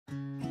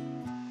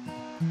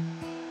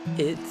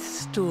It's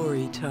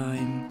story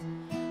time.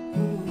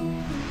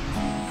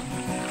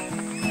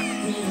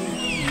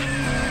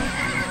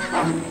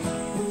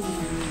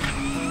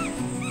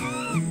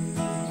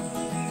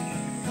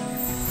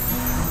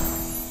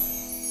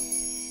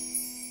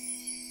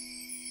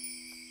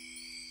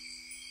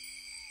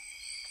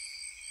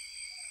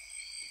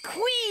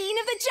 Queen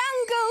of the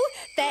jungle,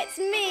 that's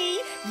me.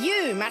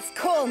 You must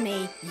call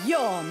me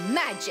Your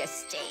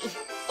Majesty.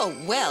 Oh,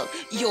 well,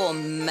 Your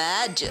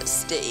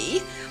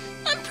Majesty.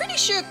 I'm pretty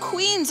sure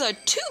queens are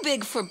too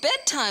big for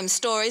bedtime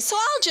stories, so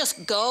I'll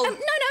just go. No.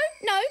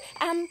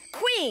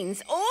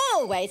 Queens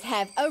always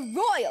have a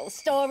royal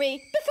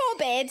story before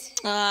bed.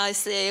 I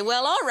see.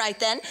 Well, all right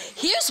then.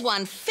 Here's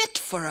one fit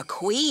for a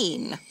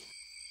queen.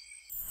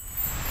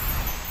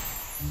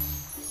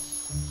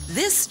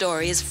 This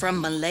story is from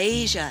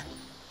Malaysia.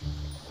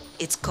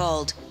 It's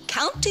called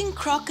Counting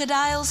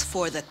Crocodiles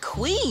for the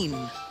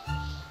Queen.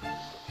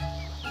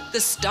 The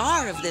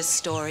star of this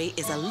story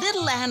is a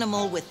little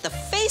animal with the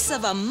face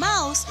of a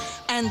mouse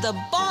and the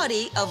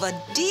body of a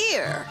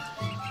deer.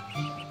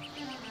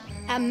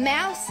 A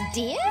mouse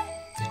deer?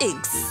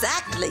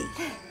 Exactly.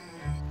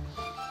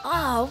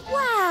 Oh,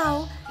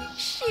 wow.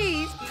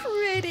 She's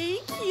pretty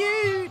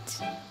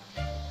cute.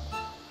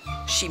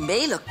 She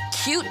may look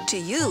cute to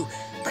you,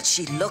 but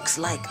she looks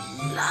like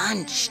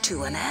lunch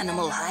to an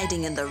animal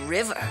hiding in the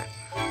river.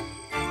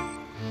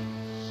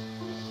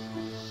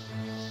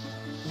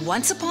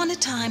 Once upon a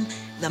time,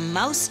 the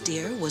mouse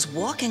deer was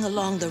walking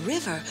along the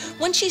river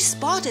when she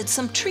spotted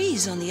some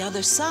trees on the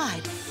other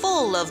side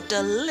full of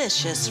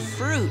delicious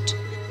fruit.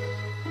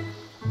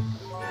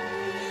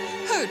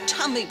 Her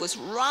tummy was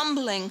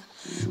rumbling.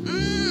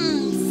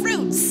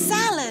 Fruit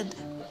salad!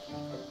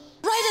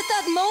 Right at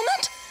that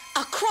moment,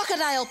 a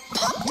crocodile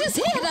popped his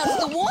head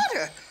out of the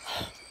water.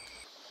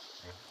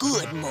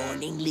 Good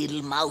morning,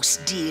 little mouse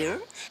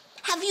dear.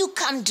 Have you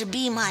come to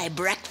be my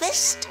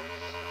breakfast?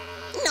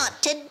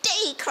 Not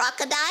today,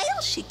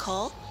 Crocodile, she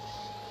called.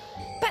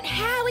 But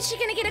how is she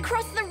going to get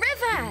across the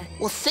river?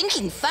 Well,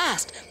 thinking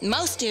fast,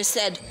 Mouse Deer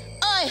said,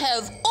 I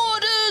have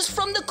orders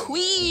from the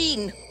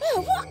queen.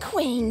 Oh, what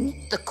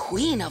queen? The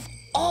queen of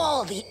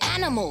all the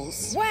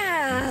animals.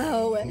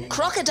 Wow.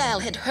 Crocodile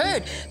had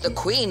heard the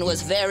queen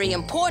was very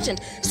important,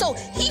 so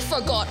he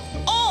forgot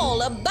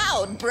all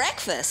about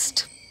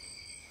breakfast.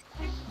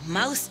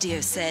 Mouse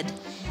Deer said,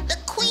 The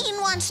queen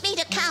wants me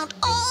to count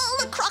all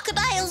the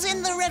crocodiles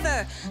in the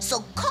river.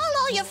 So call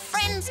all your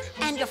friends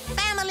and your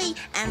family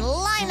and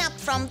line up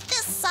from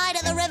this side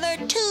of the river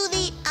to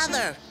the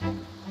other.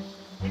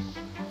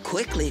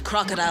 Quickly,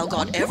 Crocodile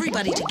got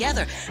everybody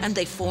together and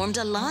they formed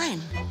a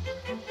line.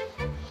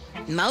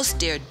 Mouse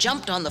Deer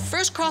jumped on the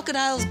first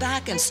crocodile's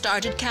back and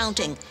started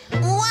counting.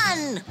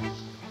 1.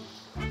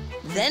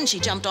 Then she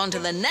jumped onto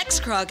the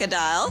next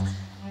crocodile.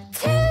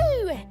 2.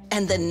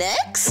 And the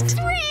next?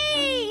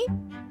 3.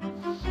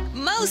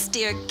 Mouse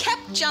Deer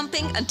kept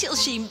jumping until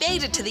she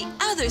made it to the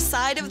other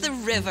side of the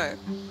river.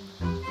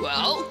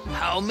 Well,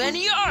 how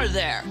many are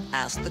there?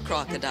 Asked the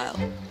crocodile.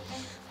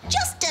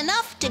 Just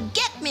enough to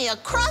get me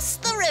across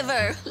the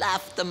river,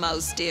 Laughed the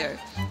Mouse Deer.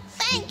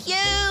 Thank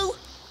you.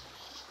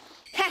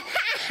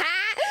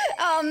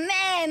 Oh,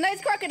 man,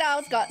 those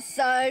crocodiles got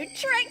so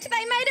tricked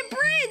they made a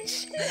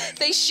bridge.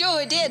 They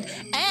sure did.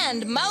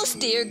 And Mouse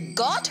Deer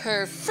got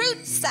her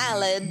fruit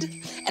salad.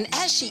 And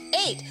as she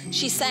ate,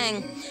 she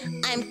sang,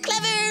 I'm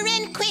clever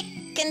and quick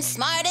and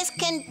smart as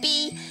can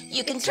be.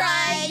 You can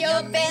try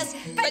your best,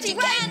 but you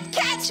can't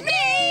catch me.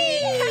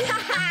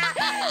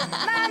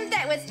 Mum,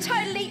 that was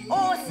totally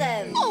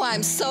awesome. Oh,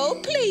 I'm so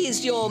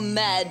pleased, Your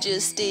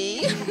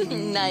Majesty.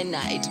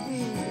 Night-night.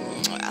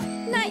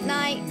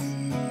 Night-night.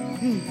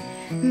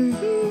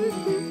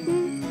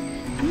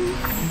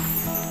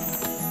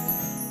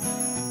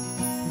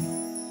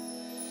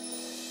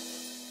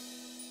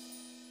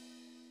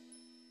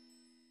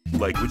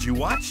 Like what you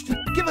watched?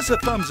 Give us a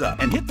thumbs up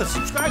and hit the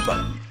subscribe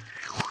button.